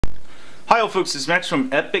Hi folks, it's Max from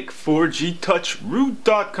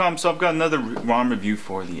Epic4GTouchRoot.com. So I've got another ROM review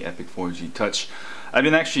for the Epic4G Touch. I've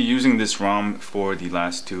been actually using this ROM for the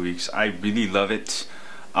last 2 weeks. I really love it.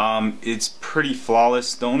 It's pretty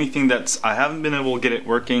flawless. The only thing that's I haven't been able to get it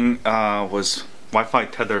working was Wi-Fi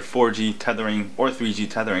tether, 4G tethering, or 3G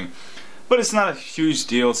tethering. But it's not a huge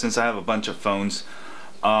deal since I have a bunch of phones,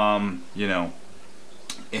 you know,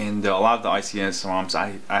 and a lot of the ICS ROMs.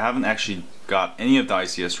 I haven't actually got any of the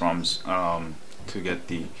ICS ROMs to get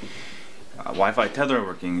the Wi-Fi tether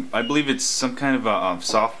working. I believe it's some kind of a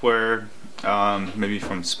software, maybe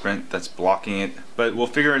from Sprint, that's blocking it, but we'll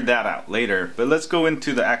figure that out later. But let's go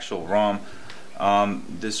into the actual ROM.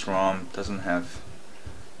 This ROM doesn't have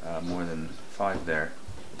more than 5 there.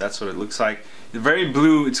 That's what it looks like. It's very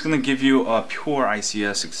blue. It's gonna give you a pure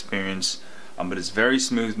ICS experience, but it's very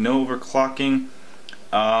smooth, no overclocking.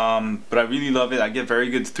 But I really love it. I get very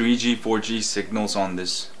good 3G, 4G signals on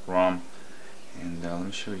this ROM. And let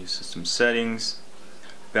me show you system settings.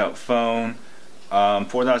 About phone,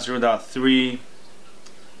 4.0.3,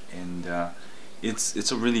 and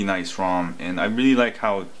it's a really nice ROM. And I really like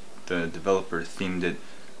how the developer themed it.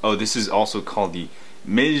 Oh, this is also called the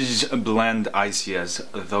MIJJz Blend ICS.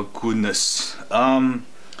 The goodness.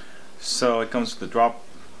 So it comes with the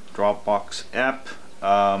Dropbox app.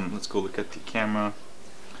 Let's go look at the camera.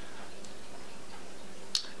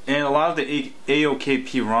 And a lot of the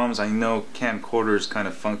AOKP ROMs, I know camcorder is kind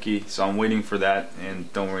of funky, so I'm waiting for that.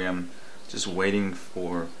 And don't worry, I'm just waiting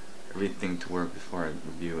for everything to work before I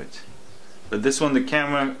review it. But this one, the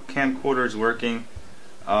camcorder is working,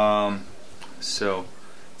 so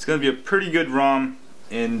it's gonna be a pretty good ROM,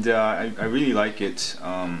 and I really like it.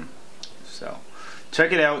 So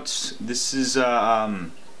check it out. This is I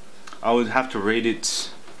would have to rate it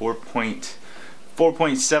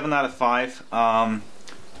 4.7 out of 5.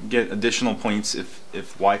 Get additional points if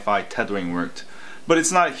Wi-Fi tethering worked, but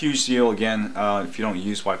it's not a huge deal again if you don't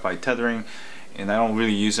use Wi-Fi tethering, and I don't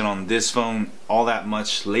really use it on this phone all that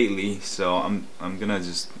much lately, so I'm gonna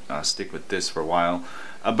just stick with this for a while.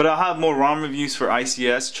 But I'll have more ROM reviews for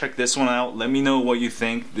ICS. Check this one out. Let me know what you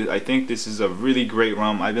think. I think this is a really great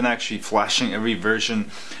ROM. I've been actually flashing every version,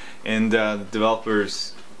 and the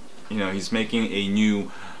developers, you know, he's making a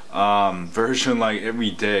new version like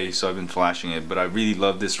every day, so I've been flashing it. But I really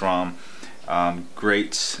love this ROM.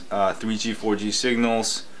 Great 3G, 4G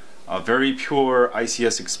signals, very pure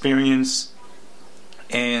ICS experience,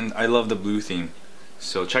 and I love the blue theme.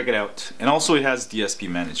 So check it out. And also it has DSP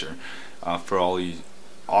manager for all you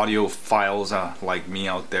audio files like me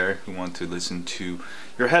out there who want to listen to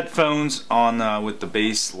your headphones on with the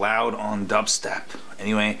bass loud on dubstep.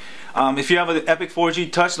 Anyway, if you have an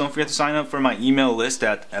Epic4G Touch, don't forget to sign up for my email list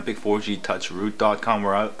at Epic4GTouchRoot.com,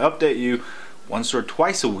 where I update you once or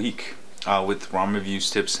twice a week with ROM reviews,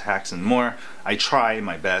 tips, hacks, and more. I try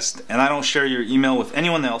my best, and I don't share your email with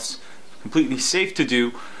anyone else. Completely safe to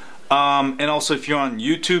do. And also, if you're on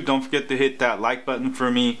YouTube, don't forget to hit that like button for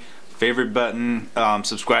me, favorite button,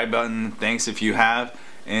 subscribe button. Thanks if you have.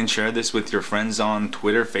 And share this with your friends on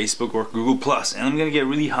Twitter, Facebook, or Google+. And I'm gonna get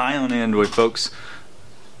really high on Android, folks,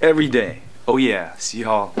 every day. Oh yeah, see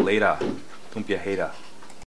y'all later. Don't be a hater.